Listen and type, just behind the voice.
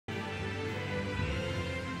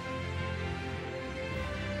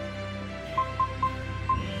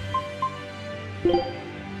Food's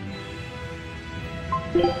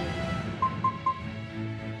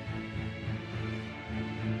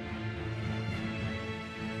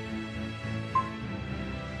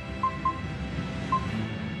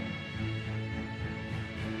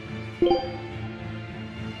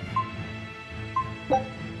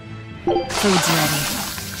ready.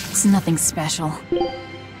 It's nothing special.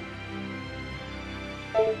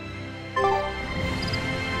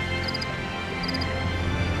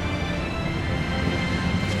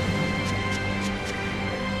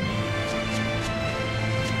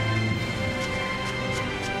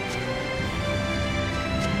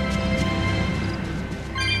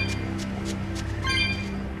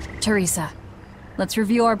 Teresa, let's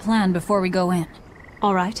review our plan before we go in.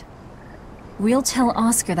 All right. We'll tell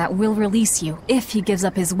Oscar that we'll release you if he gives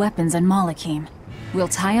up his weapons and Malachim. We'll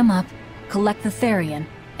tie him up, collect the Therian,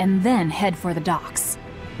 and then head for the docks.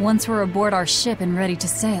 Once we're aboard our ship and ready to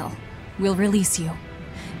sail, we'll release you.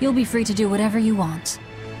 You'll be free to do whatever you want.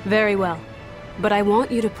 Very well. But I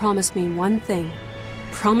want you to promise me one thing.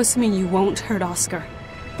 Promise me you won't hurt Oscar.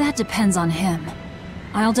 That depends on him.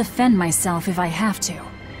 I'll defend myself if I have to.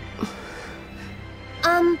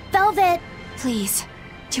 Velvet! Please,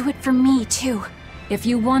 do it for me, too. If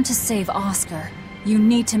you want to save Oscar, you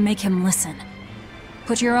need to make him listen.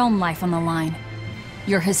 Put your own life on the line.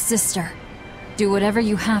 You're his sister. Do whatever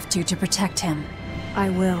you have to protect him. I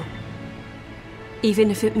will. Even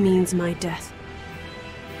if it means my death.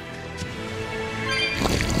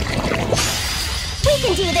 We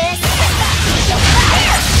can do this!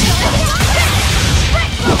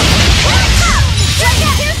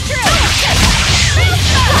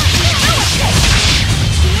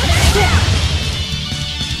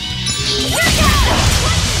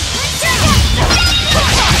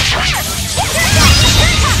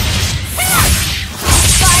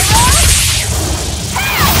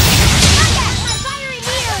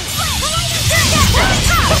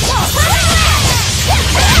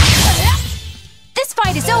 This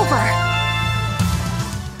fight is over!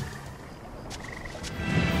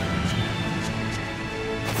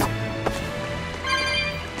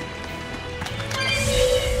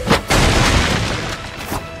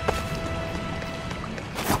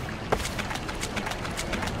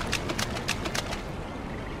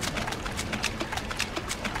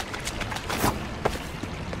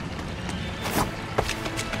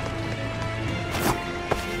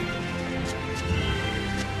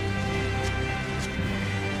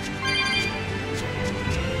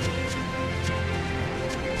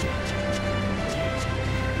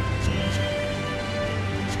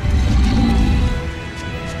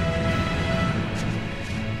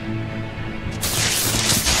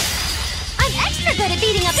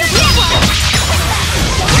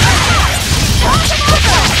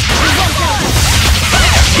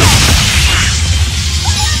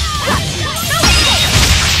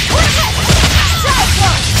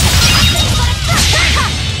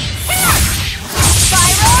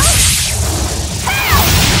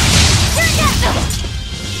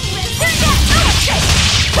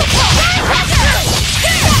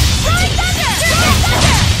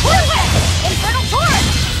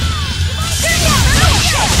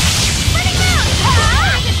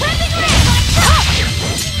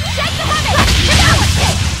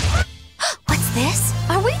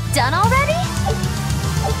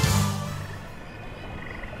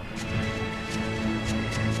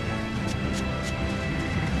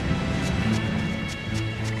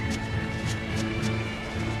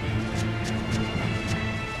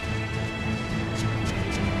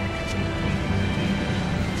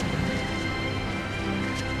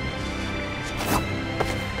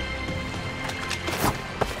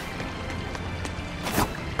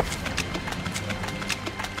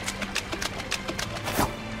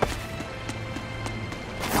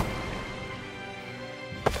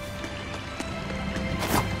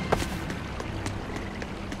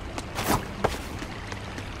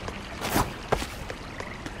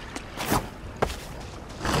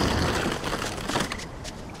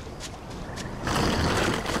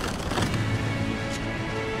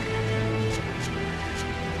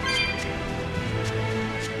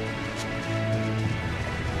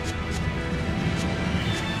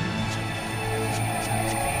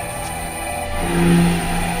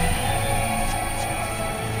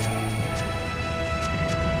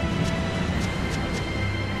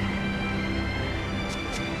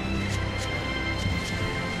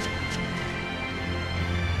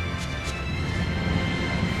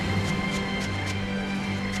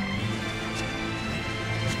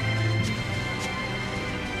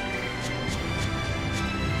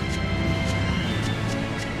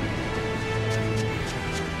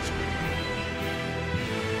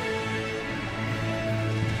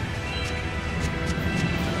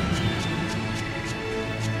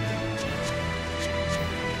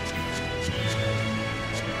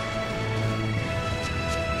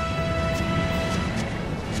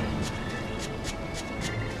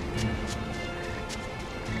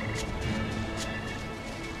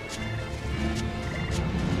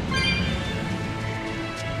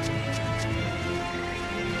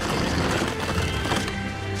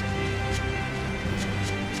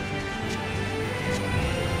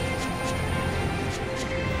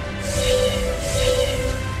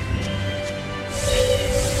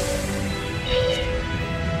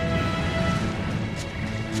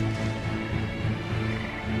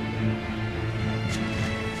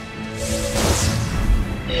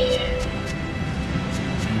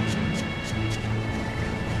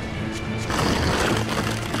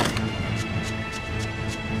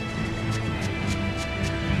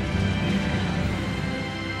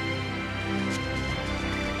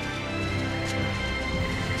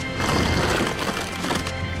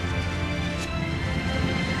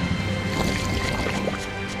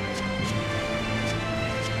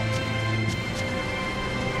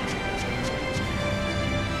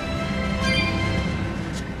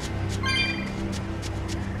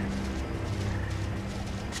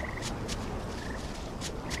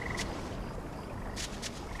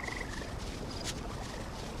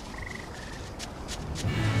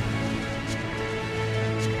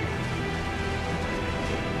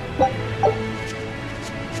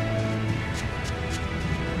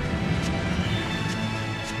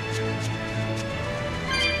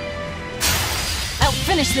 I'll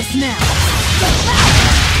finish this now!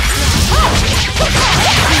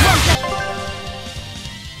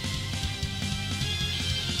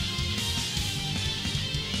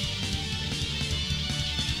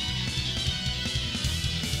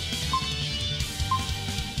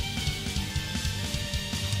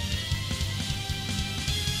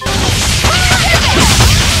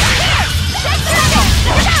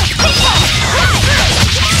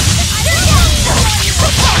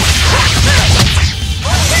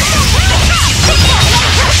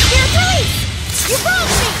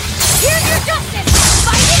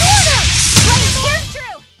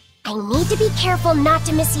 I need to be careful not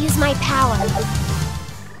to misuse my power.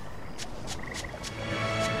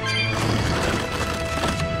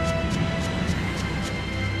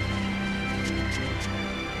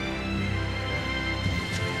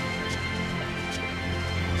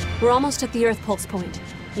 We're almost at the Earth Pulse point.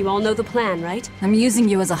 You all know the plan, right? I'm using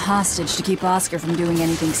you as a hostage to keep Oscar from doing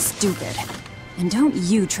anything stupid. And don't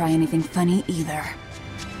you try anything funny either.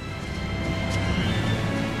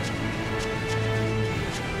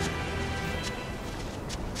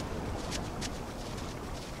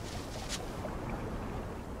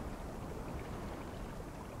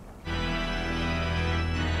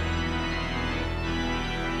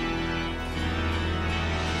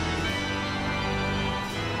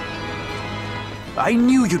 I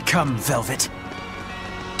knew you'd come, Velvet.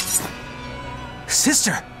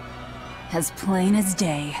 Sister! As plain as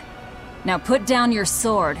day. Now put down your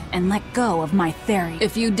sword and let go of my theory.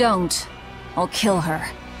 If you don't, I'll kill her.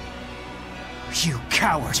 You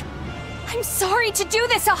coward! I'm sorry to do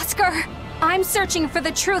this, Oscar! I'm searching for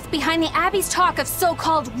the truth behind the Abbey's talk of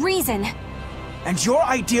so-called reason. And your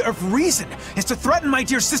idea of reason is to threaten my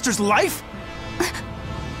dear sister's life?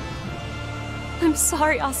 I'm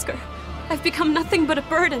sorry, Oscar. I've become nothing but a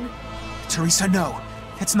burden. Teresa, no.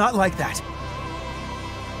 It's not like that.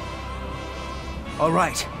 All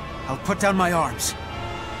right. I'll put down my arms.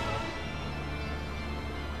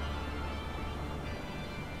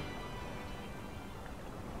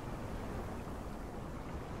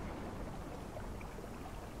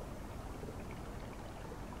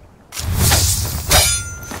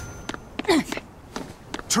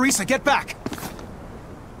 Teresa, get back!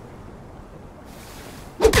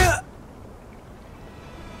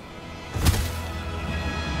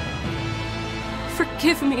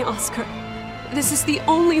 Forgive me, Oscar. This is the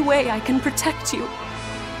only way I can protect you.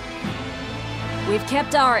 We've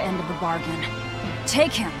kept our end of the bargain.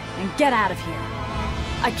 Take him and get out of here.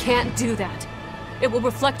 I can't do that. It will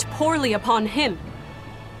reflect poorly upon him.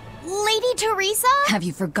 Lady Teresa? Have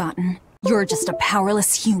you forgotten? You're just a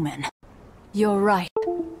powerless human. You're right.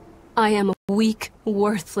 I am a weak,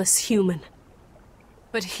 worthless human.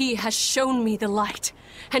 But he has shown me the light,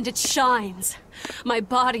 and it shines. My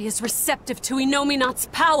body is receptive to Inominat's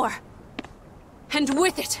power. And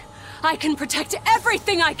with it, I can protect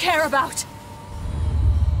everything I care about!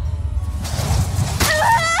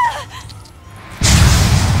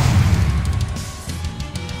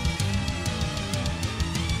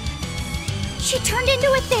 She turned into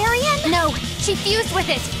a Therian? No, she fused with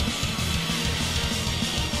it.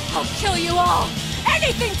 I'll kill you all!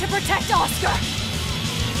 Anything to protect Oscar!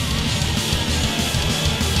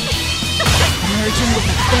 Merging with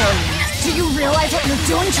the Therian. Do you realize what you're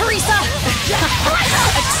doing, Teresa?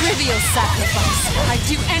 A trivial sacrifice. I'd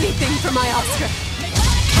do anything for my Oscar.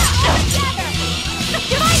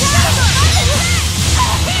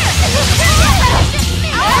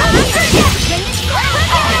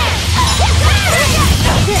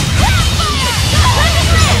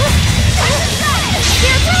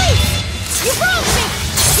 You broke me!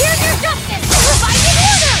 Here's your justice! Fight in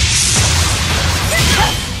order!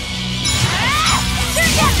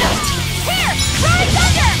 Here! Rise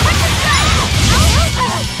under!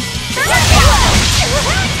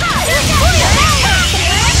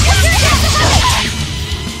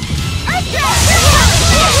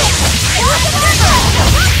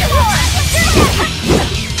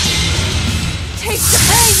 Take the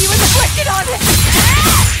pain you inflicted on it!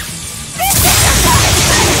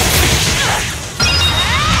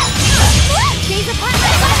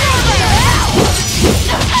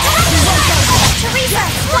 Teresa,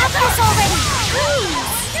 stop this already!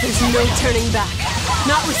 There's no turning back.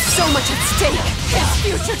 Not with so much at stake. His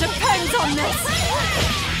future depends on this.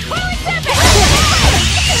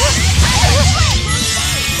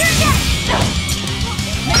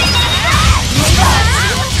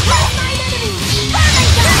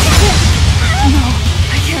 No,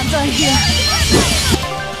 I can't die here.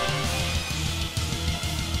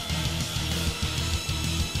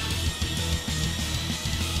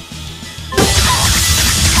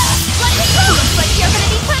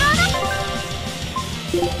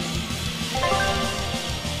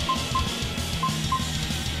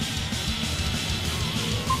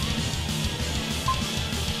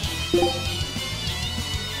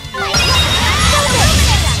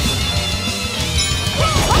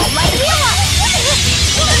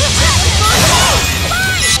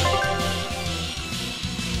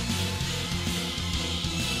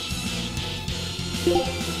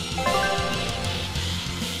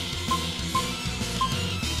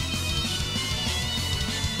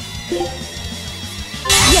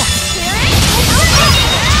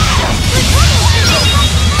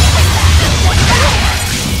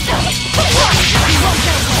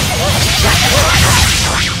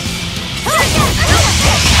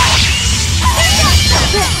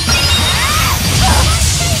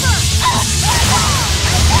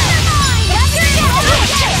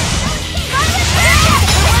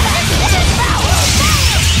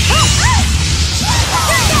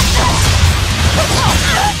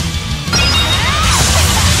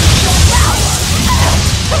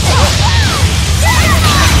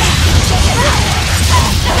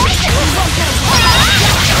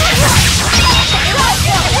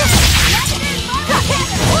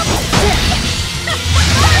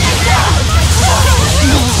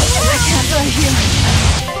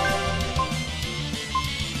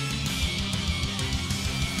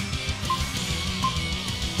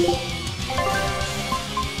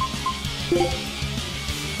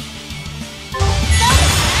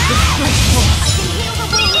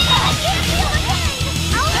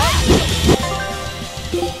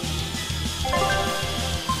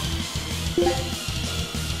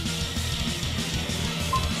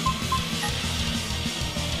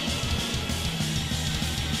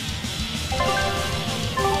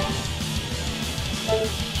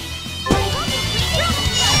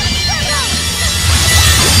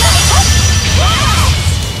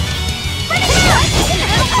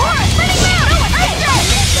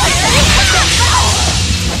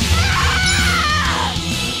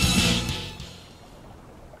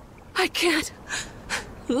 I can't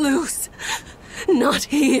lose. Not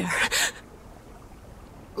here.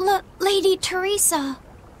 Lady Teresa.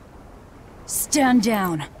 Stand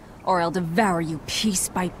down, or I'll devour you piece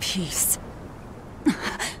by piece.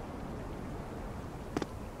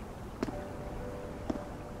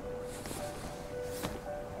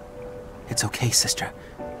 It's okay, sister.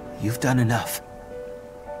 You've done enough.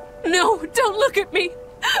 No, don't look at me.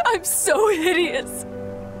 I'm so hideous.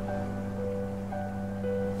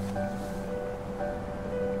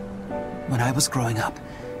 When I was growing up,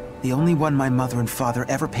 the only one my mother and father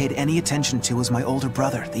ever paid any attention to was my older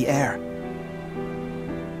brother, the heir.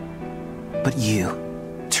 But you,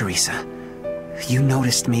 Teresa, you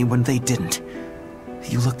noticed me when they didn't.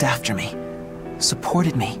 You looked after me,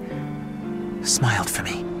 supported me, smiled for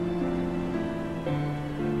me.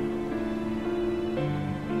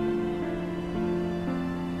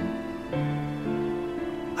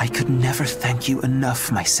 I could never thank you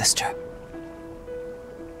enough, my sister.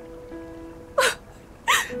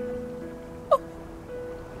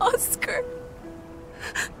 Oscar.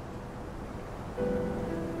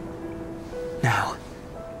 Now,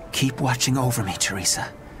 keep watching over me,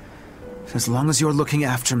 Teresa. As long as you're looking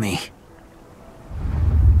after me,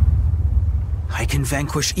 I can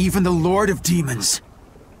vanquish even the Lord of Demons.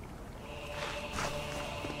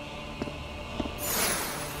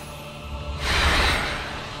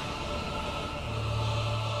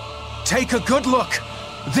 Take a good look.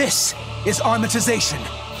 This is armatization.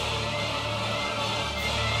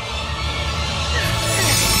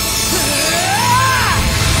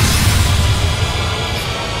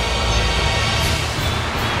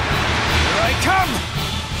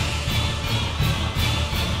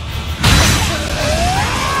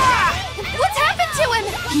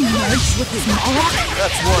 With his Moloch?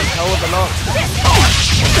 That's one hell of a lot.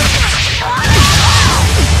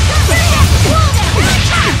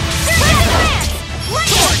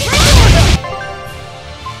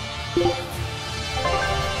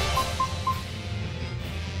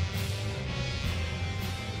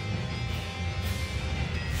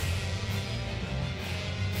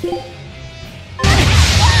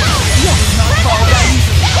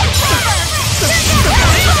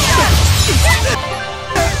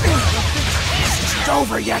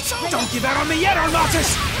 Over yet! Don't give out on me yet,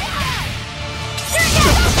 Armatus!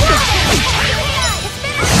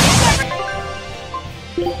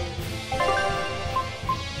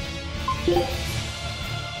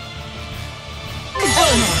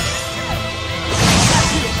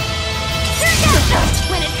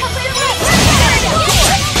 When it comes to me,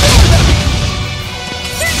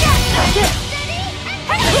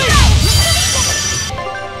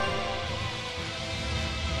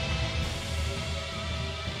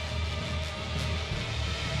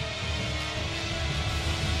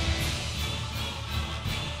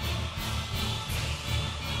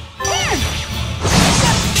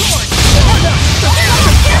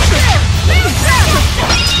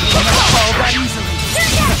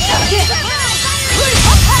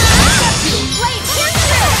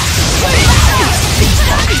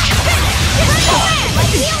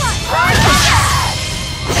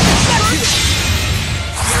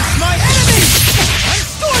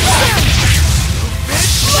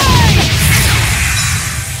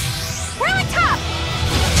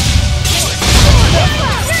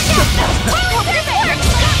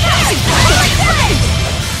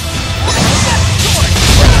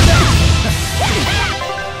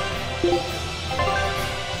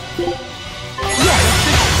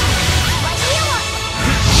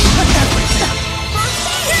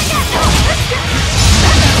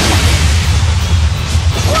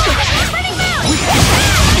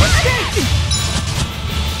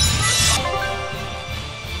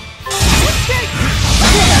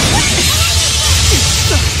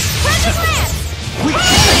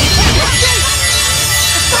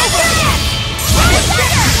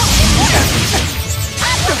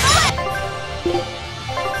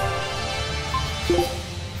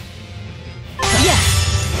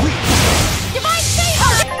 Divine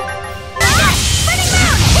favor! Spinning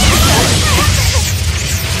moon!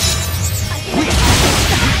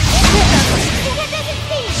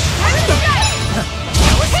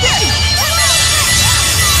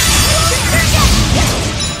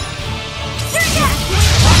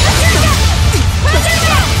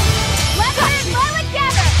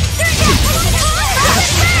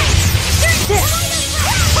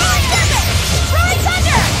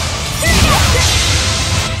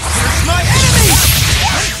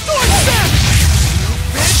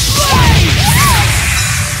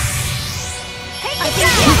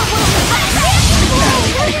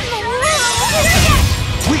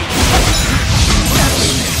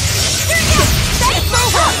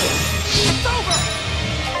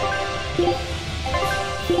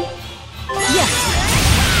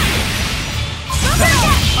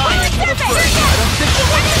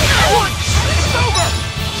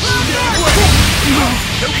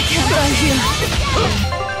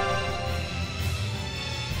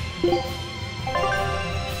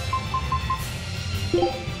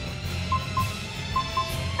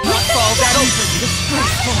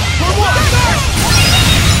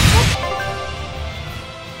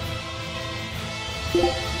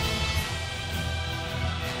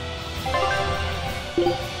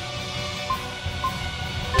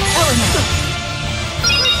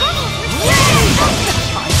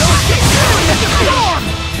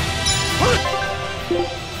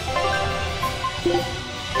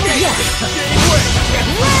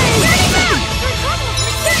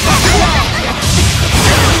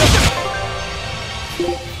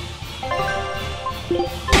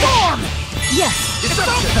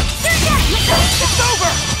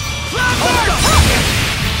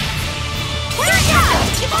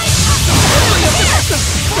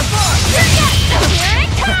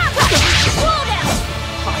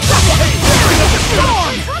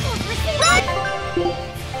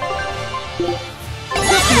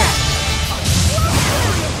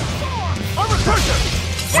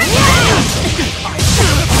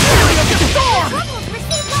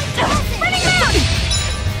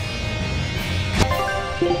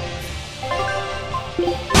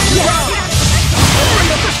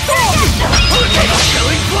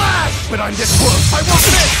 But I'm this close! I won't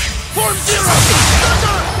miss! Form Zero!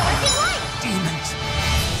 Demons!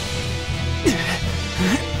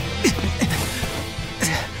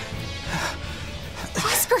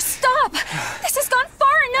 Oscar, stop! This has gone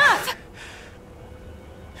far enough!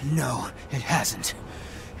 No, it hasn't.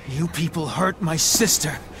 You people hurt my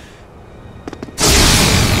sister.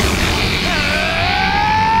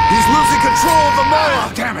 He's losing control of the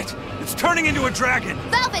Mara! Damn it! It's turning into a dragon!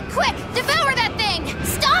 Velvet, quick! Devour that thing!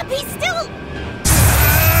 Stop! He's still...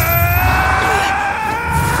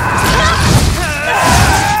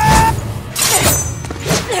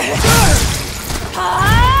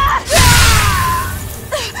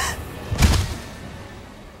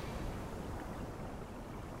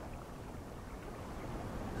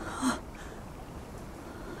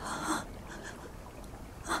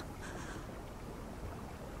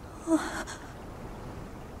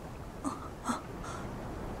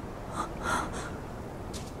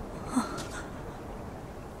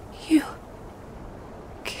 You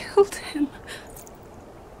killed him.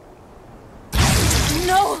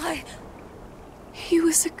 No, he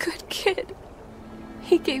was a good kid.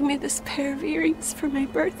 He gave me this pair of earrings for my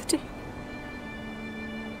birthday.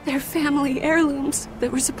 They're family heirlooms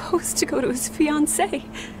that were supposed to go to his fiancée,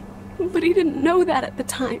 but he didn't know that at the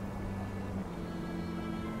time.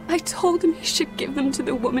 I told him he should give them to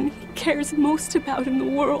the woman he cares most about in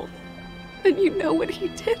the world. And you know what he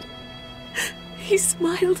did? He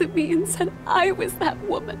smiled at me and said I was that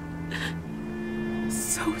woman.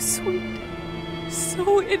 So sweet,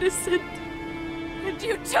 so innocent. And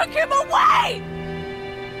you took him away!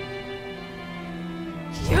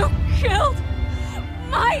 You killed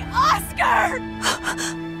my Oscar!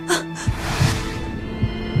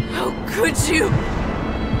 How could you?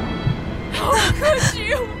 How could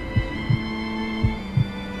you?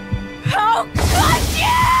 How could you?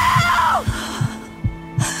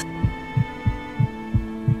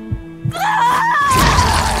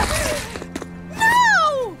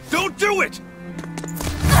 No! Don't do it!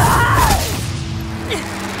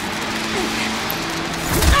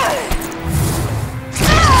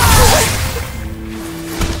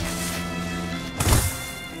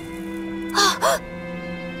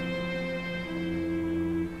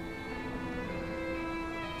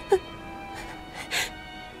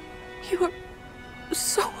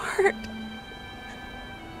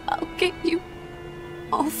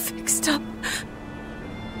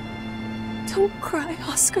 Don't cry,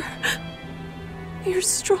 Oscar. You're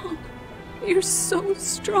strong. You're so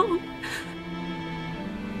strong.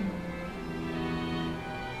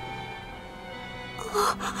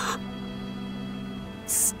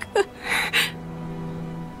 Oscar.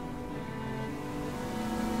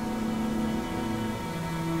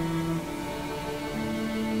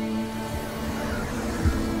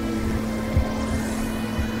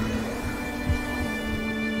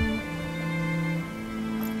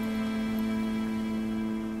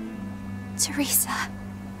 Teresa.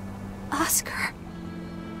 Oscar.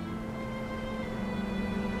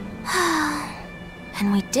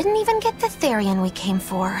 And we didn't even get the Therian we came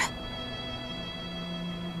for.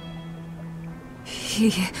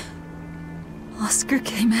 Oscar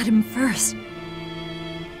came at him first.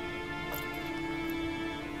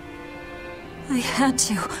 I had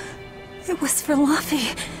to. It was for Luffy.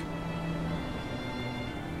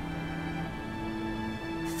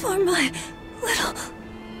 For my little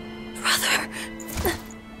brother.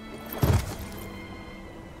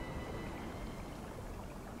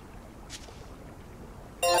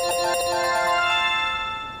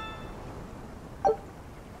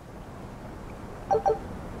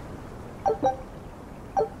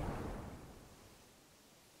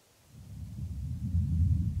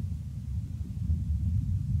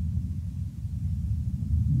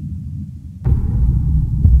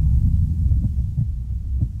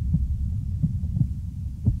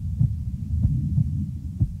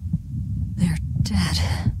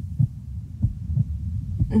 Dead.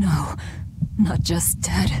 No, not just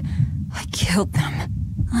dead. I killed them.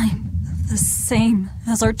 I'm the same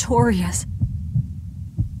as Artorias.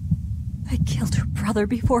 I killed her brother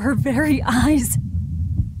before her very eyes.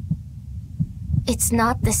 It's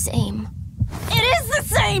not the same. It is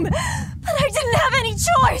the same! But I didn't have any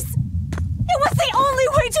choice! It was the only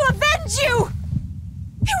way to avenge you!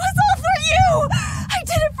 It was all for you! I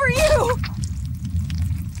did it for you!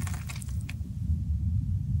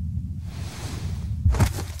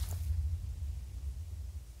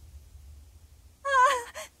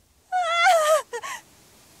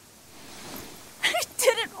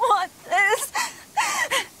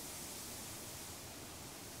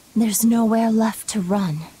 There's nowhere left to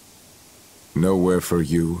run. Nowhere for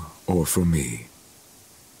you or for me.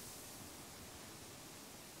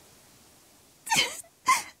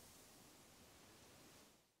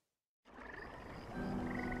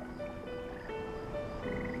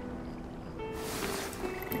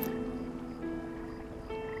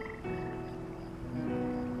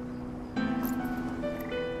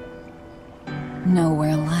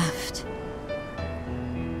 Nowhere left.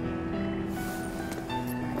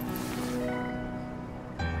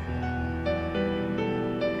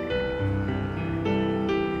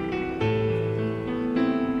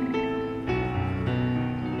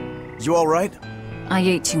 You all right? I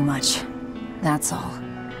ate too much. That's all.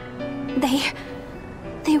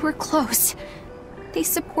 They were close. They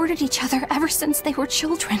supported each other ever since they were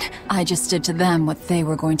children. I just did to them what they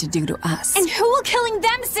were going to do to us. And who will killing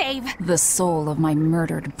them save? The soul of my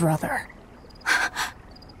murdered brother.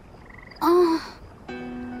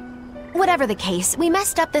 Whatever the case, we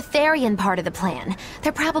messed up the Therian part of the plan.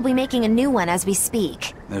 They're probably making a new one as we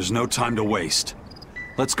speak. There's no time to waste.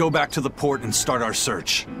 Let's go back to the port and start our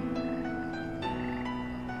search.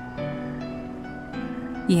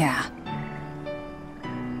 Yeah.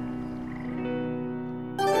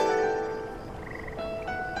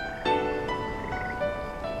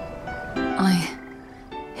 I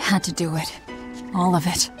had to do it. All of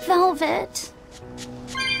it. Velvet.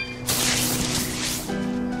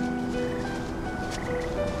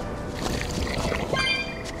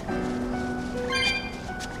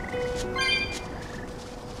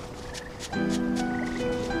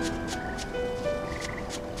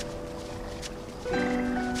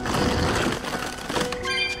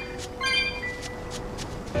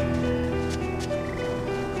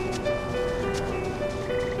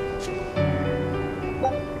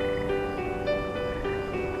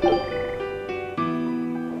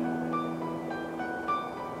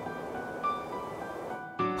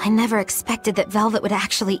 I never expected that Velvet would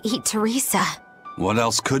actually eat Teresa. What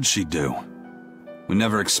else could she do? We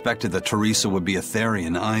never expected that Teresa would be a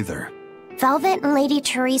Therian either. Velvet and Lady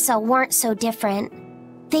Teresa weren't so different.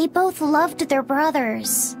 They both loved their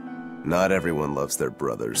brothers. Not everyone loves their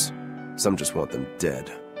brothers. Some just want them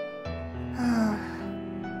dead.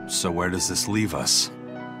 So where does this leave us?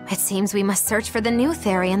 It seems we must search for the new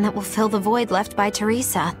Therian that will fill the void left by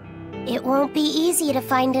Teresa. It won't be easy to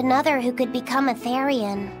find another who could become a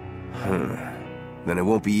Therian. Then it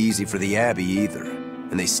won't be easy for the Abbey either.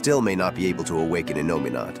 And they still may not be able to awaken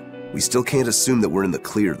Innominat. We still can't assume that we're in the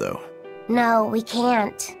clear, though. No, we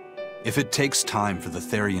can't. If it takes time for the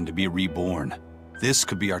Therian to be reborn, this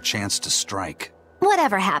could be our chance to strike.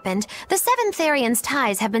 Whatever happened, the Seven Therian's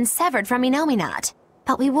ties have been severed from Inominat.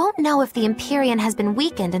 But we won't know if the Empyrean has been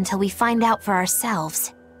weakened until we find out for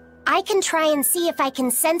ourselves. I can try and see if I can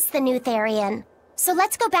sense the new Therian. So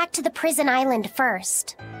let's go back to the prison island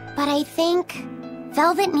first. But I think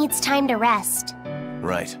Velvet needs time to rest.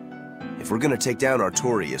 Right. If we're gonna take down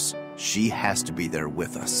Artorias, she has to be there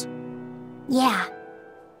with us. Yeah.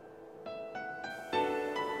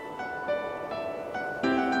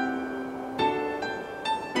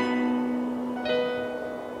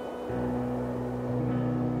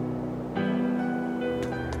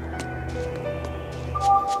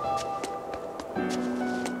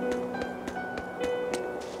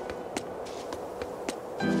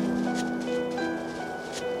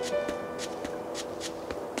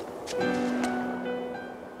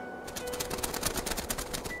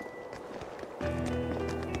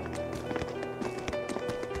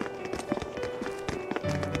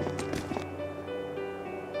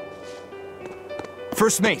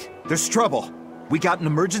 First mate, there's trouble. We got an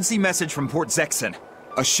emergency message from Port Zexen.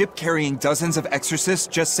 A ship carrying dozens of exorcists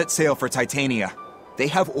just set sail for Titania. They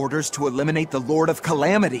have orders to eliminate the Lord of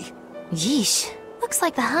Calamity. Yeesh. Looks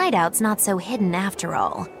like the hideout's not so hidden after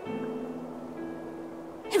all.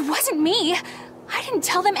 It wasn't me! I didn't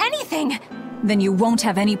tell them anything! Then you won't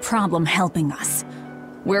have any problem helping us.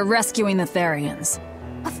 We're rescuing the Therians.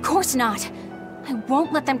 Of course not. I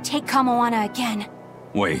won't let them take Kamoana again.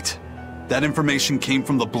 Wait, that information came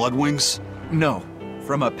from the Bloodwings? No,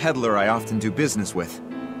 from a peddler I often do business with.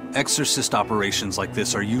 Exorcist operations like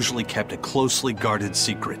this are usually kept a closely guarded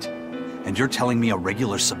secret. And you're telling me a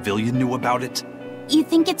regular civilian knew about it? You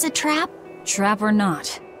think it's a trap? Trap or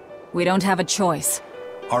not, we don't have a choice.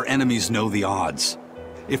 Our enemies know the odds.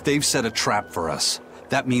 If they've set a trap for us,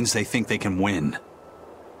 that means they think they can win.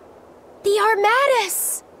 The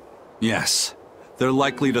Armatus! Yes, they're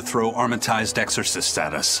likely to throw armatized exorcists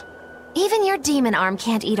at us. Even your demon arm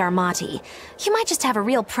can't eat Armati. You might just have a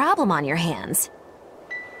real problem on your hands.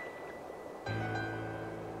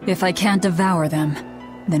 If I can't devour them,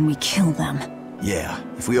 then we kill them. Yeah,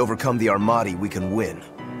 if we overcome the Armati, we can win.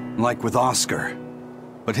 Like with Oscar.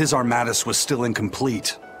 But his Armatus was still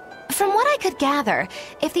incomplete. From what I could gather,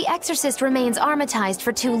 if the Exorcist remains armatized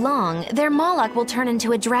for too long, their Moloch will turn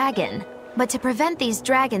into a dragon. But to prevent these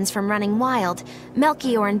dragons from running wild,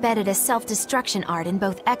 Melchior embedded a self-destruction art in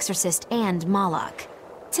both Exorcist and Moloch.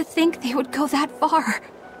 To think they would go that far.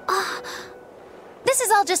 This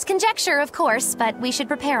is all just conjecture, of course, but we should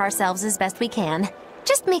prepare ourselves as best we can.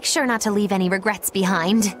 Just make sure not to leave any regrets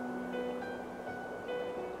behind.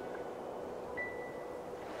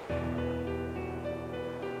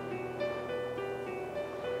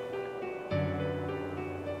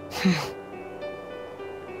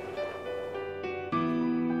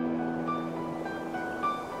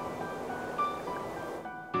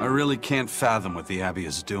 I really can't fathom what the Abbey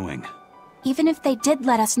is doing. Even if they did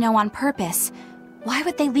let us know on purpose, why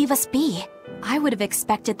would they leave us be? I would have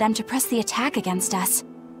expected them to press the attack against us.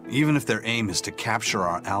 Even if their aim is to capture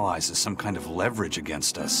our allies as some kind of leverage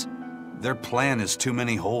against us, their plan is too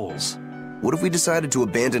many holes. What if we decided to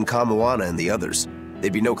abandon Kamoana and the others?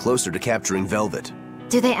 They'd be no closer to capturing Velvet.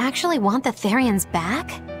 Do they actually want the Therians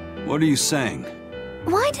back? What are you saying?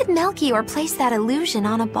 Why did Melchior place that illusion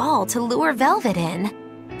on a ball to lure Velvet in?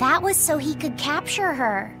 That was so he could capture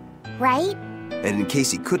her, right? And in case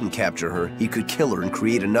he couldn't capture her, he could kill her and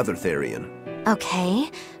create another Therian. Okay,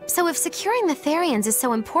 so if securing the Therians is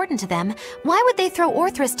so important to them, why would they throw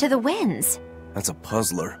Orthrus to the winds? That's a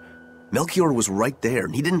puzzler. Melchior was right there,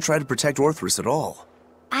 and he didn't try to protect Orthrus at all.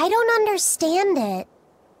 I don't understand it.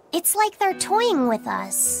 It's like they're toying with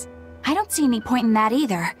us. I don't see any point in that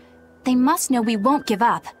either. They must know we won't give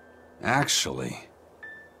up. Actually,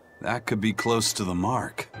 that could be close to the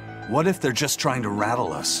mark. What if they're just trying to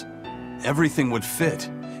rattle us? Everything would fit,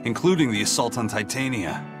 including the assault on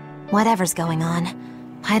Titania. Whatever's going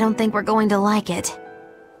on, I don't think we're going to like it.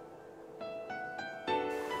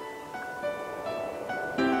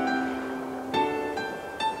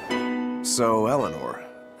 So, Eleanor,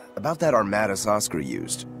 about that Armatus Oscar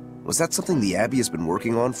used, was that something the Abbey has been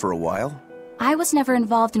working on for a while? I was never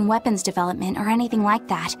involved in weapons development or anything like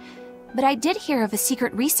that, but I did hear of a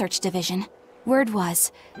secret research division. Word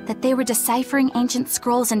was that they were deciphering ancient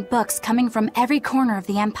scrolls and books coming from every corner of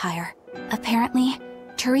the Empire. Apparently,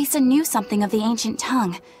 Teresa knew something of the ancient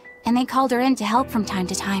tongue, and they called her in to help from time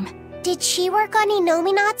to time. Did she work on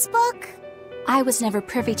Inominat's book? I was never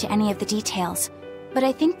privy to any of the details, but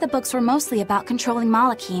I think the books were mostly about controlling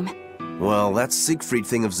Malachim. Well, that Siegfried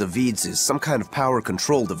thing of Zavid's is some kind of power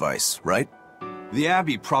control device, right? The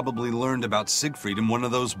Abbey probably learned about Siegfried in one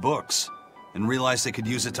of those books, and realized they could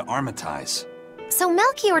use it to armatize. So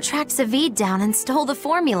Melchior tracked Zavid down and stole the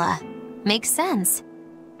formula. Makes sense.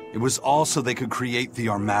 It was all so they could create the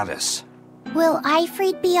Armatus. Will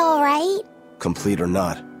Eifried be alright? Complete or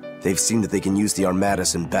not, they've seen that they can use the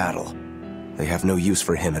Armatus in battle. They have no use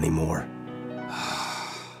for him anymore.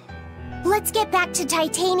 Let's get back to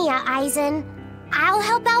Titania, Eisen. I'll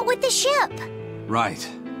help out with the ship. Right.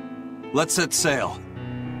 Let's set sail.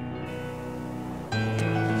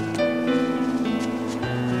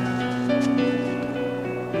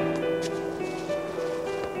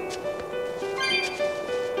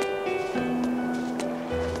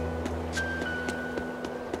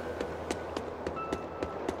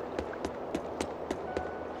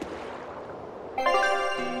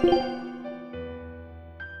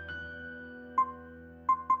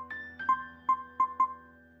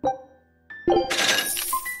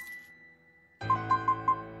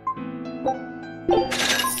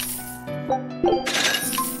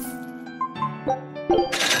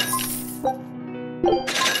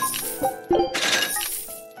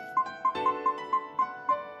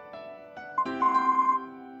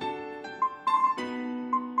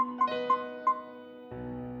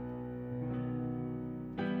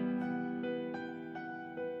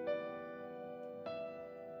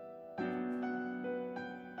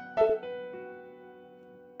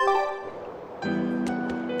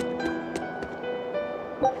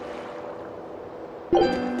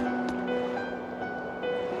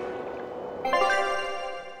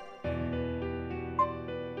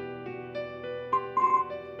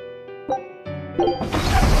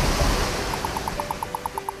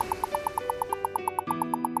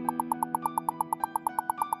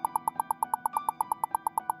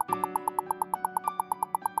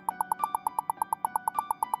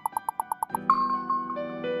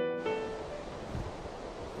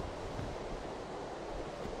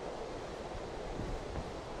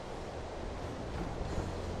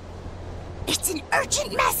 It's an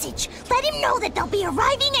urgent message. Let him know that they'll be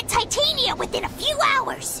arriving at Titania within a few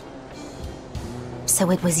hours.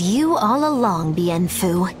 So it was you all along,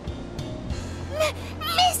 Bienfu.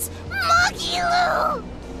 Miss Magilu!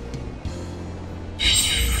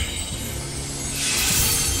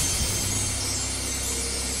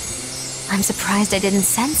 I'm surprised I didn't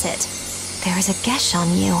sense it. There is a gesh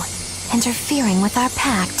on you, interfering with our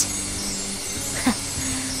pact.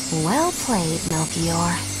 Well played,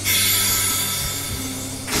 Melchior.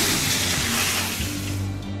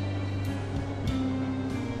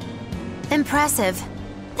 Impressive.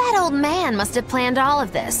 That old man must have planned all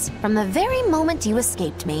of this, from the very moment you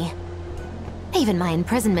escaped me. Even my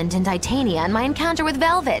imprisonment in Titania and my encounter with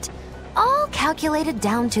Velvet. All calculated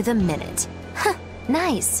down to the minute.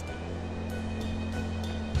 Nice.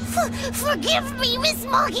 Forgive me, Miss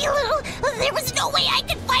Magilu. There was no way I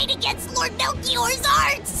could fight against Lord Melchior's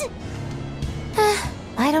arts.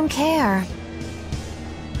 I don't care.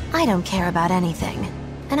 I don't care about anything.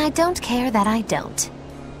 And I don't care that I don't.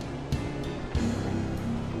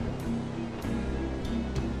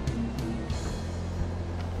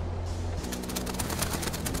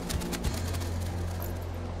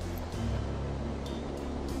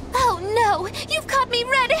 You've caught me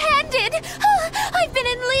red-handed! I've been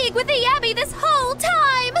in league with the Abbey this whole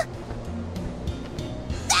time!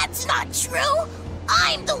 That's not true!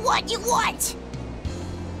 I'm the one you want!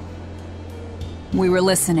 We were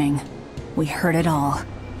listening. We heard it all.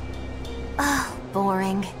 Oh,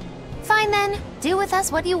 boring. Fine then, do with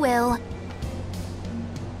us what you will.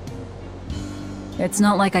 It's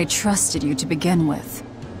not like I trusted you to begin with.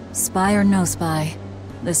 Spy or no spy,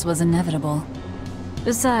 this was inevitable.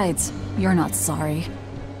 Besides, you're not sorry.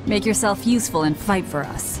 Make yourself useful and fight for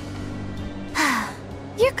us.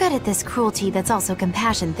 You're good at this cruelty that's also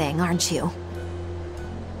compassion thing, aren't you?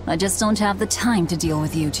 I just don't have the time to deal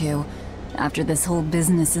with you two. After this whole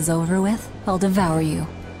business is over with, I'll devour you,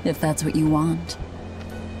 if that's what you want.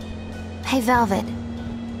 Hey, Velvet.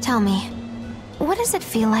 Tell me, what does it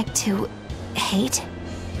feel like to hate?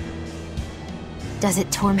 Does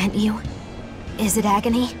it torment you? Is it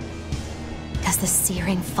agony? Does the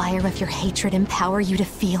searing fire of your hatred empower you to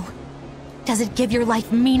feel? Does it give your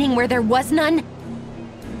life meaning where there was none?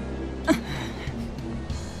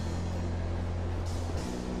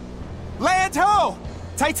 Land ho!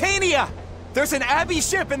 Titania! There's an Abbey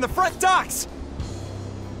ship in the front docks!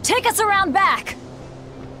 Take us around back!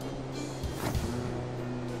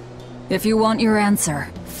 If you want your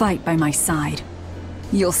answer, fight by my side.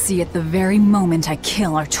 You'll see it the very moment I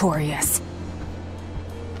kill Artorias.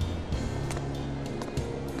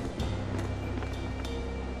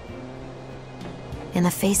 In the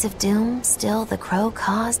face of doom, still the crow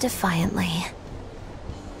caws defiantly.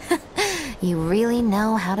 You really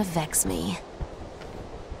know how to vex me.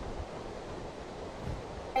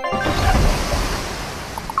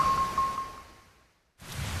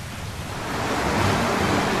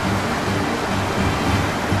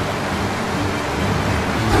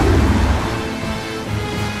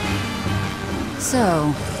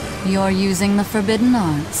 So, you're using the forbidden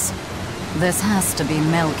arts. This has to be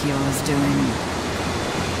Melchior's doing.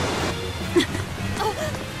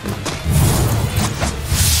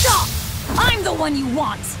 Stop! I'm the one you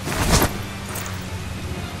want!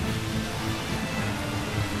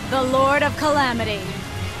 The Lord of Calamity.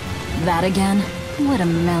 That again? What a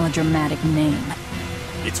melodramatic name.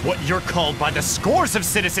 It's what you're called by the scores of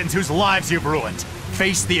citizens whose lives you've ruined.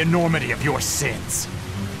 Face the enormity of your sins.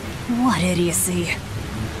 What idiocy.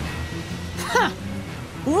 Huh!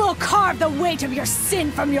 We'll carve the weight of your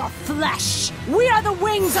sin from your flesh! We are the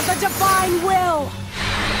wings of the divine will!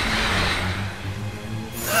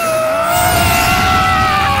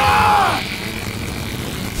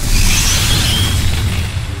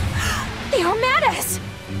 They are mad at us!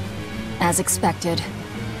 As expected.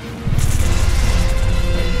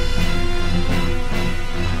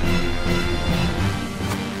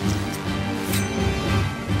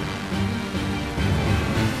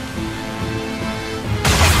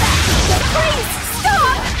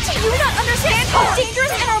 Do you not understand how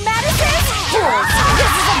dangerous Aromatis is? Fools!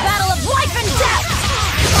 This is a battle of life and death!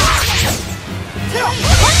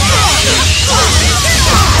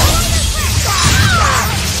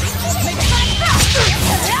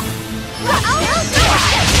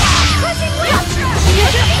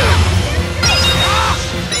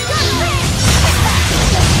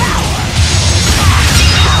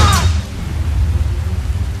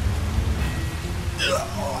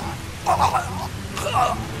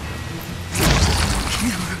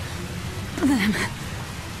 Them.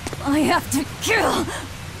 I have to kill.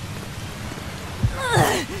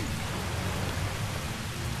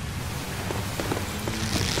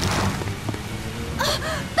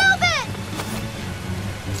 Velvet!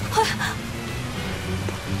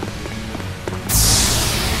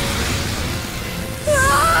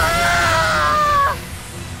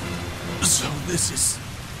 So this is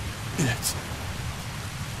it.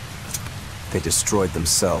 They destroyed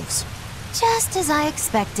themselves. Just as I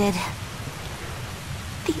expected.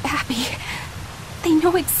 The Abbey. They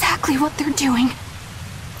know exactly what they're doing.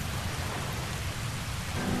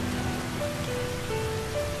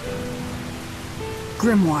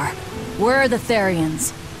 Grimoire, where are the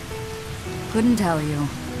Therians? Couldn't tell you.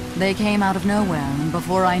 They came out of nowhere, and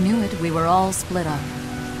before I knew it, we were all split up.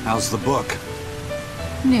 How's the book?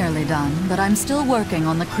 Nearly done, but I'm still working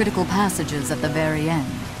on the critical passages at the very end.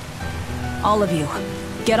 All of you,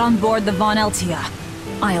 get on board the Von Eltia.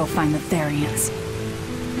 I'll find the Therians.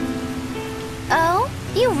 Oh?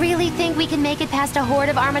 You really think we can make it past a horde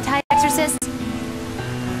of Armatide exorcists?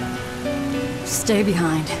 Stay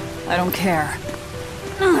behind. I don't care.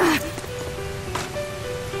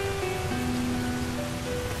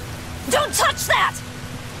 Don't touch that!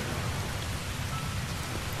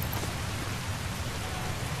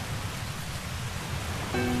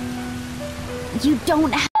 You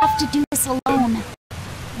don't have to do this alone.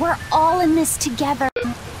 We're all in this together.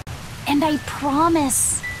 And I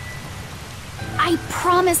promise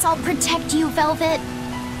I'll protect you, Velvet.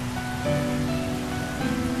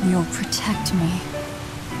 You'll protect me.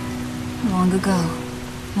 Long ago,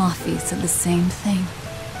 Laffy said the same thing.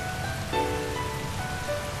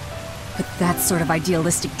 But that sort of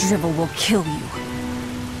idealistic drivel will kill you.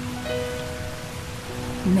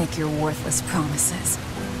 Make your worthless promises.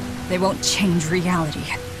 They won't change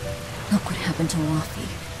reality. Look what happened to Laffy.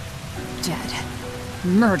 Dead.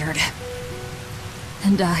 Murdered.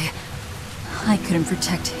 And I couldn't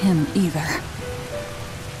protect him either.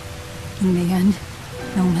 In the end,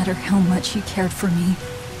 no matter how much he cared for me,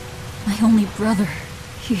 my only brother,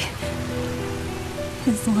 his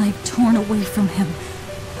life torn away from him.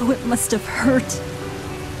 Oh, it must have hurt.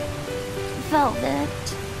 Velvet.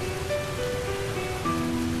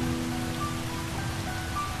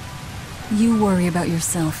 You worry about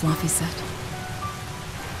yourself, Laphicet.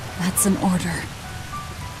 That's an order.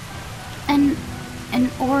 An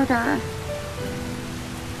order.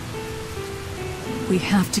 We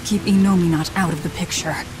have to keep Inominat out of the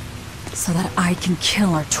picture, so that I can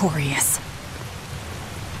kill Artorias.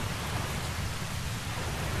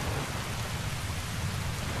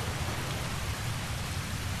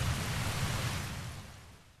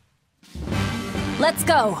 Let's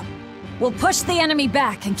go! We'll push the enemy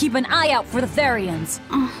back and keep an eye out for the Therians.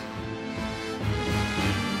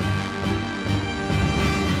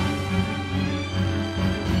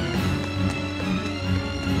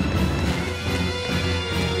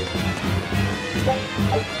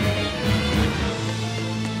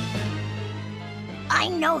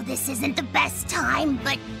 know this isn't the best time,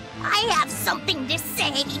 but I have something to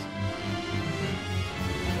say.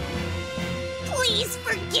 Please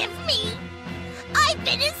forgive me. I've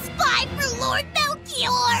been a spy for Lord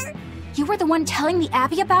Melchior. You were the one telling the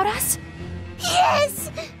Abbey about us?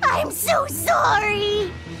 Yes, I'm so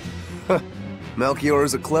sorry. Melchior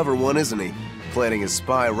is a clever one, isn't he? Planting his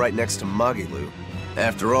spy right next to Magilu.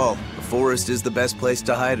 After all, the forest is the best place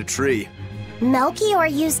to hide a tree. Melchior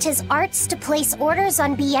used his arts to place orders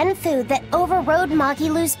on Bienfu that overrode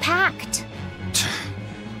Magilu's pact.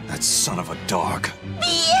 That son of a dog.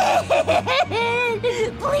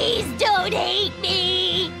 Please don't hate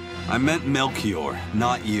me! I meant Melchior,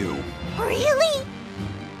 not you. Really?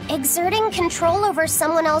 Exerting control over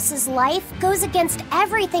someone else's life goes against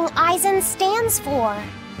everything Aizen stands for.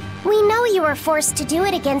 We know you were forced to do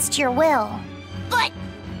it against your will. But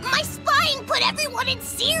my spying put everyone in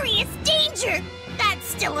serious danger. That's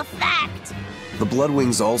still a fact. The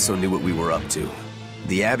Bloodwings also knew what we were up to.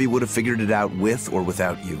 The Abbey would have figured it out with or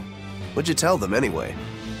without you. What'd you tell them anyway?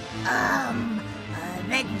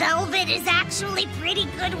 That velvet is actually pretty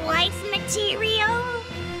good wife material.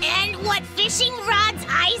 And what fishing rods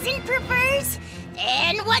Aizen prefers.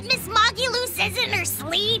 And what Miss Magilu says in her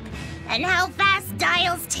sleep. And how fast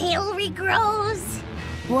Dial's tail regrows.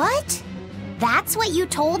 What? That's what you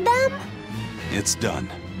told them? It's done.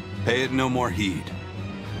 Pay it no more heed.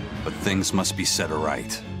 But things must be set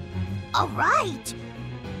aright. Alright?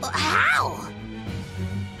 How?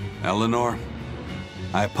 Eleanor,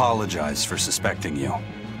 I apologize for suspecting you.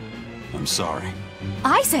 I'm sorry.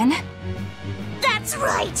 Aizen! That's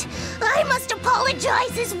right! I must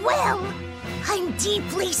apologize as well! I'm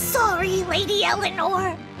deeply sorry, Lady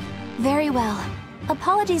Eleanor! Very well.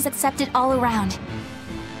 Apologies accepted all around.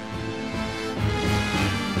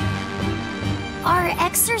 Are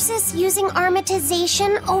exorcists using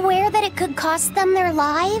armatization aware that it could cost them their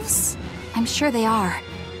lives? I'm sure they are.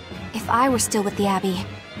 If I were still with the Abbey,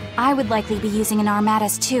 I would likely be using an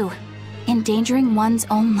armatus too. Endangering one's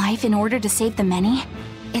own life in order to save the many?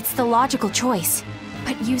 It's the logical choice.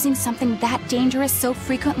 But using something that dangerous so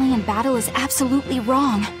frequently in battle is absolutely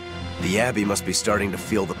wrong. The Abbey must be starting to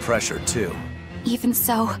feel the pressure too. Even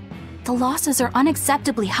so, the losses are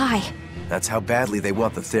unacceptably high. That's how badly they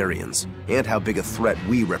want the Therians, and how big a threat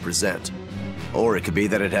we represent. Or it could be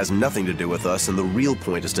that it has nothing to do with us and the real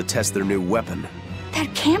point is to test their new weapon.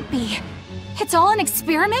 That can't be. It's all an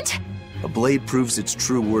experiment? A blade proves its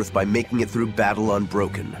true worth by making it through battle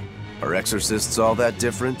unbroken. Are exorcists all that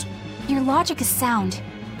different? Your logic is sound,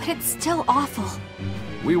 but it's still awful.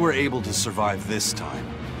 We were able to survive this time,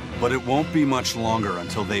 but it won't be much longer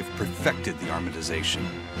until they've perfected the armatization.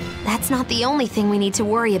 That's not the only thing we need to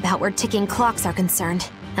worry about where ticking clocks are concerned.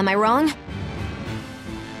 Am I wrong?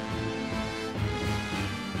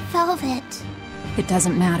 Velvet. It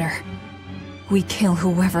doesn't matter. We kill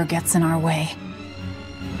whoever gets in our way.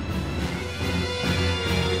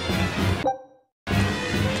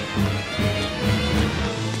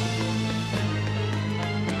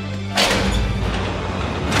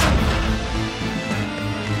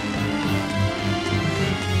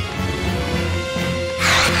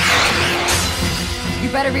 You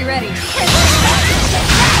better be ready.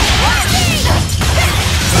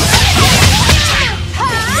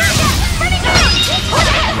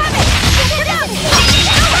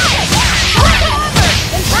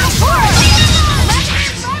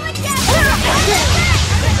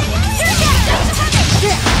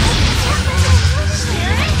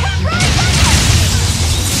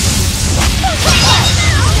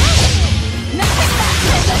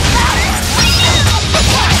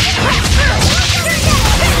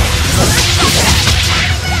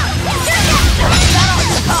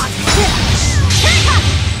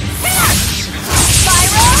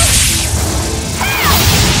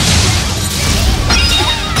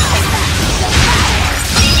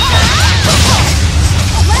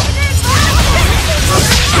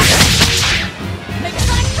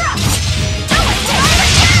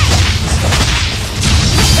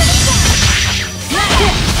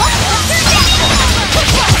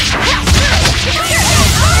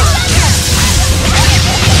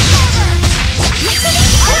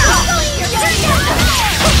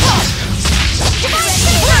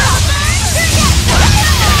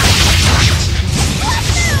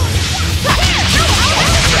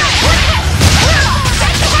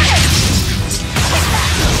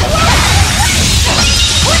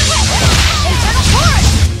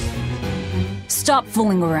 Stop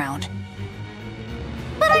fooling around.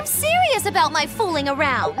 But I'm serious about my fooling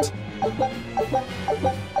around. I'm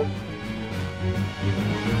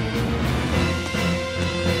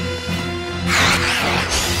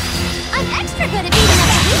extra good at beating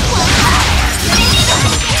up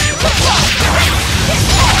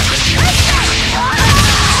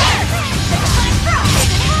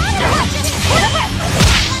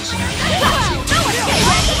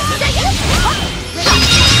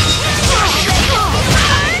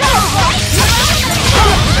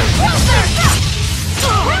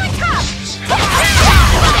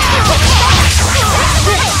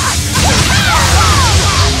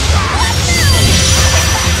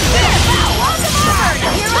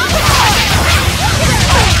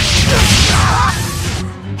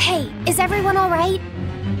everyone all right?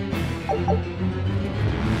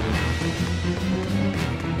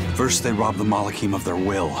 First they robbed the Malachim of their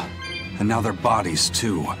will, and now their bodies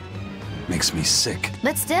too. Makes me sick.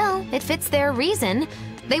 But still, it fits their reason.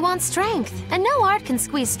 They want strength, and no art can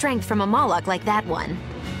squeeze strength from a Moloch like that one.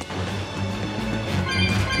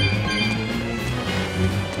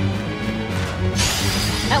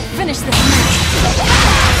 I'll finish this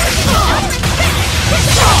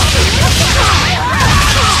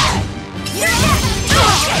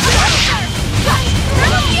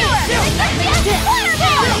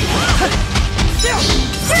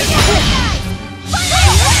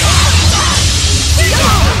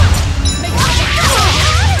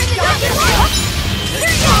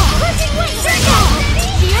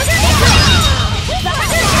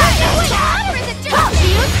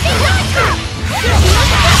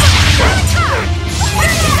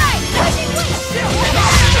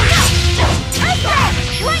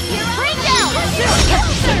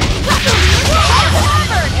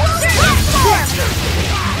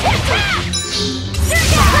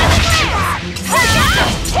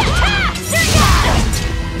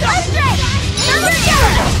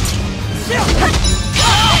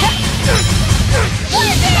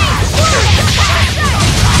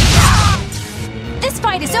This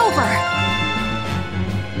fight is over!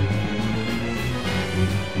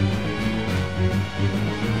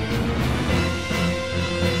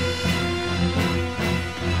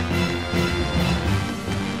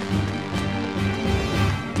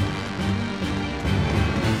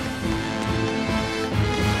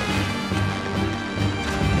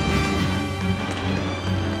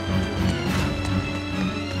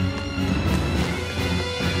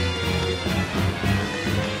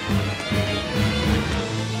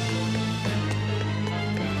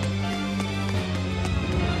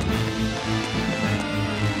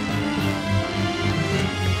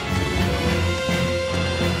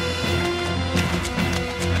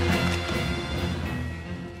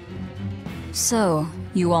 So,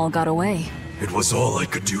 you all got away. It was all I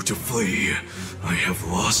could do to flee. I have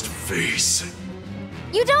lost face.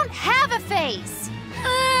 You don't have a face!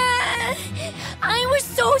 I was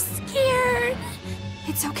so scared.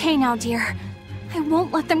 It's okay now, dear. I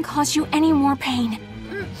won't let them cause you any more pain.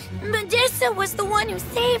 Medusa was the one who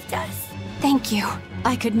saved us. Thank you.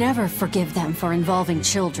 I could never forgive them for involving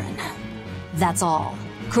children. That's all.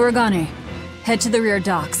 Kuragane, head to the rear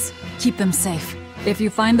docks. Keep them safe. If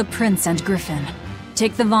you find the Prince and Griffin,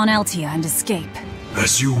 take the Von Altia and escape.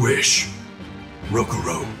 As you wish.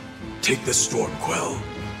 Rokuro, take the Stormquell.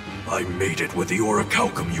 I made it with the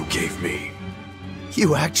orichalcum you gave me.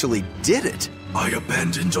 You actually did it! I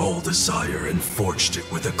abandoned all desire and forged it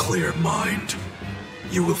with a clear mind.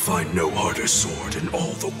 You will find no harder sword in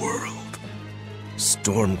all the world.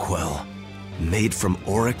 Stormquell. Made from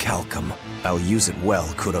orichalcum. I'll use it well,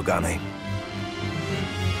 Kurogane.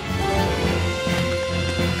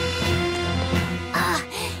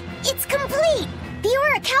 It's complete! The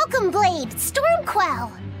orichalcum blade,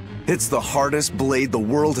 Stormquell! It's the hardest blade the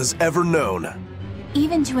world has ever known.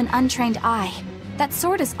 Even to an untrained eye, that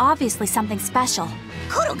sword is obviously something special.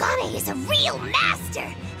 Kurogane is a real master!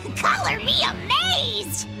 Color me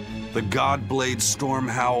amazed! The Godblade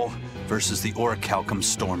Stormhowl versus the Orichalcum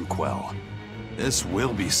Stormquell. This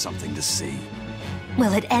will be something to see.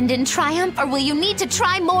 Will it end in triumph, or will you need to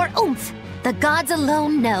try more oomph? The gods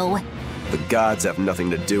alone know. The gods have nothing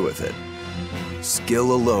to do with it.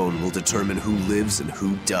 Skill alone will determine who lives and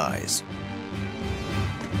who dies.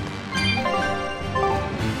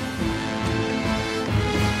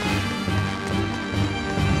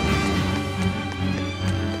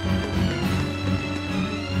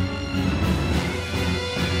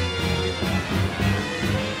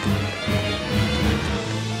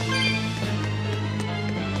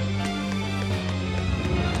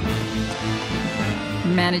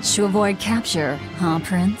 Managed to avoid capture, huh,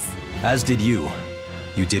 Prince? As did you.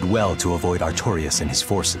 You did well to avoid Artorias and his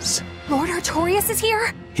forces. Lord Artorias is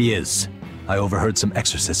here? He is. I overheard some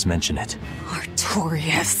exorcists mention it.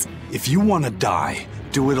 Artorias. If you want to die,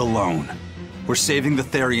 do it alone. We're saving the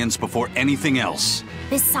Therians before anything else.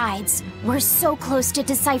 Besides, we're so close to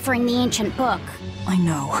deciphering the ancient book. I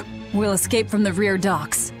know. We'll escape from the rear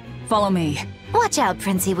docks. Follow me. Watch out,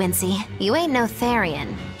 Princey Wincy. You ain't no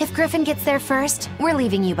Therian. If Griffin gets there first, we're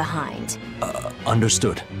leaving you behind.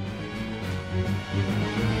 Understood.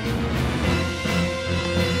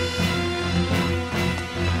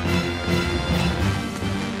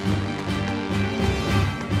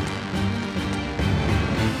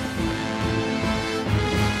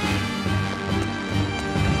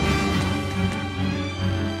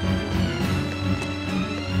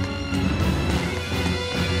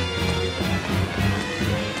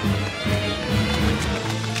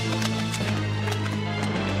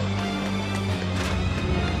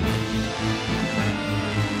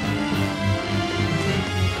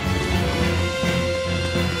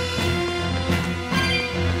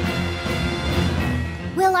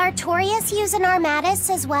 Artorias use an Armatus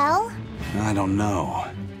as well? I don't know.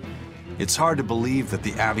 It's hard to believe that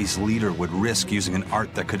the Abbey's leader would risk using an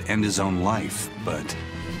art that could end his own life, but...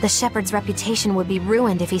 The Shepherd's reputation would be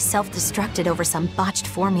ruined if he self-destructed over some botched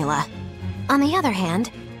formula. On the other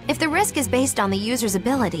hand, if the risk is based on the user's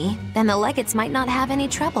ability, then the Legates might not have any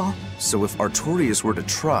trouble. So if Artorias were to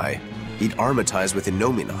try, he'd armatize with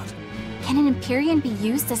Innominat. Can an Empyrean be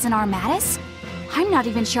used as an Armatus? I'm not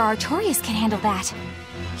even sure Artorias can handle that.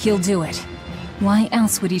 He'll do it. Why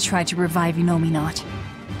else would he try to revive Innominat?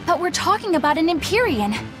 But we're talking about an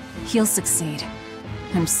Empyrean! He'll succeed.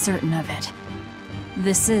 I'm certain of it.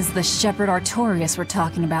 This is the Shepherd Artorias we're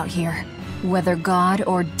talking about here. Whether God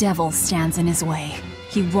or Devil stands in his way,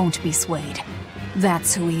 he won't be swayed.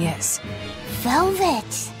 That's who he is.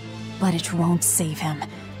 Velvet! But it won't save him.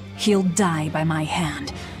 He'll die by my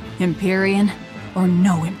hand. Empyrean or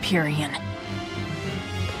no Empyrean.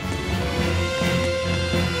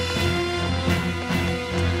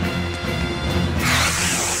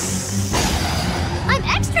 I'm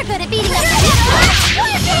extra good at beating up.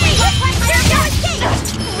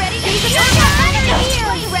 Ready to use it under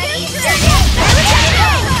you. Ready?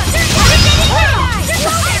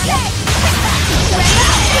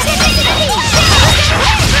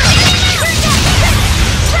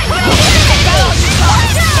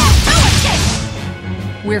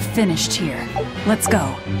 We're finished here. Let's go.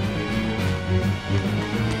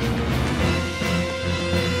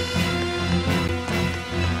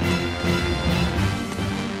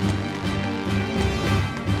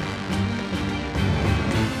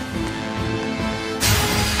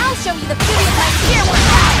 I'll show you the beauty of my spear.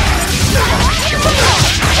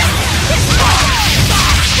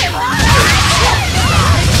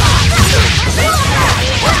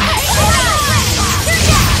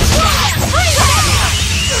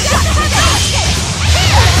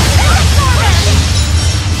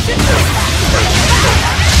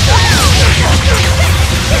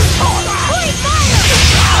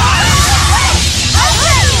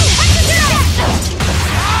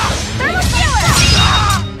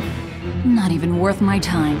 Not even worth my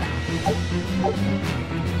time.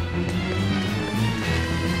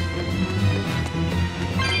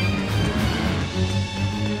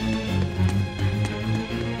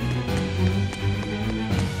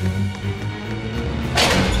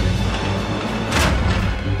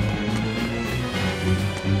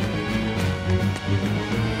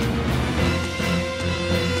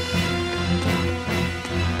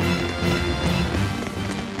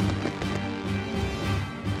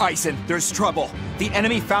 Eisen, there's trouble. The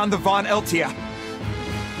enemy found the Von Eltia.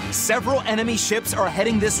 Several enemy ships are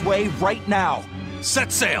heading this way right now.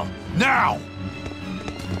 Set sail, now!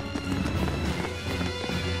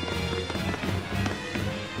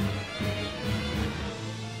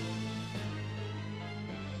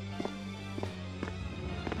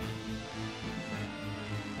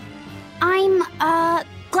 I'm,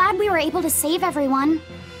 glad we were able to save everyone.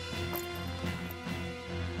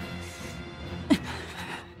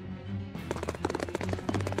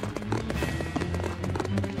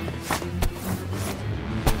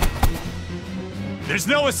 There's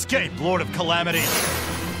no escape, Lord of Calamity!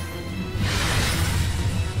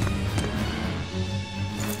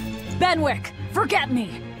 Benwick, forget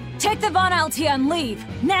me! Take the Von Altia and leave,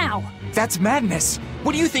 now! That's madness!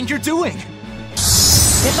 What do you think you're doing?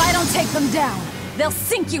 If I don't take them down, they'll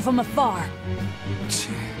sink you from afar!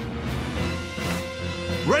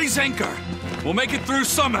 Raise anchor! We'll make it through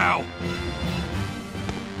somehow!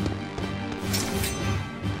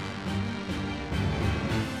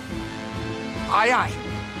 Aye, aye.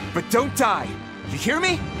 But don't die. You hear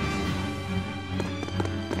me?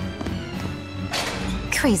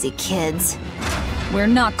 Crazy kids. We're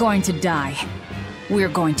not going to die. We're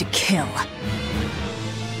going to kill.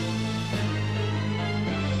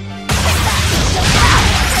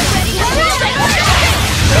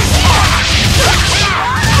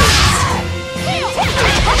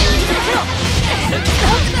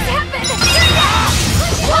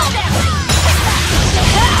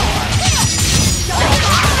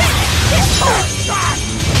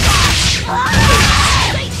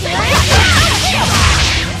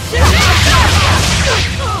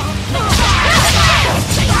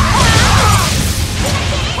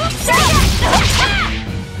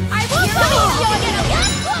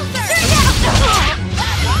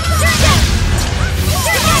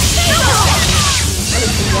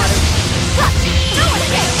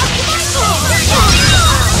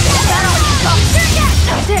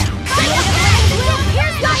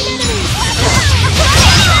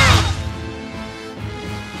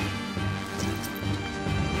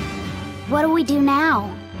 What do we do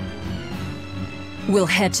now? We'll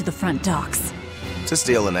head to the front docks. To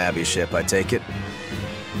steal an Abbey ship, I take it?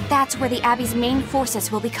 That's where the Abbey's main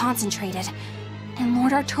forces will be concentrated. And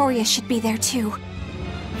Lord Artorias should be there too.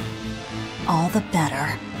 All the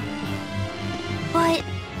better. But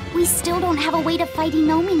we still don't have a way to fight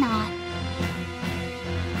Innominat.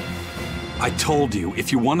 I told you,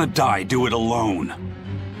 if you want to die, do it alone.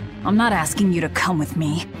 I'm not asking you to come with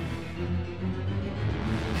me.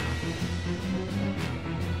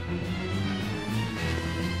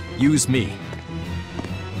 Use me.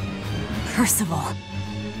 Percival.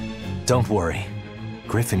 Don't worry.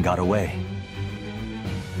 Griffin got away.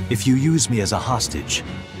 If you use me as a hostage,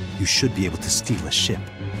 you should be able to steal a ship.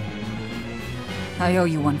 I owe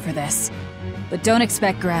you one for this. But don't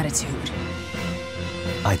expect gratitude.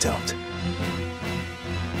 I don't.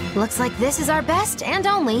 Looks like this is our best and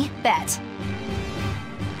only bet.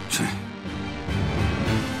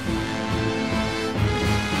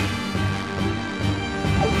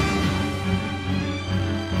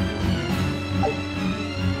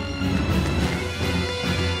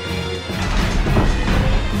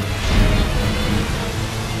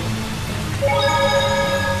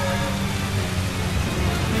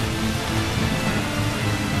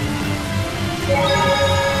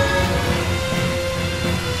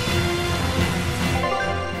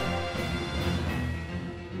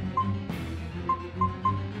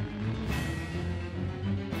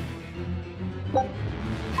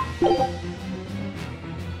 You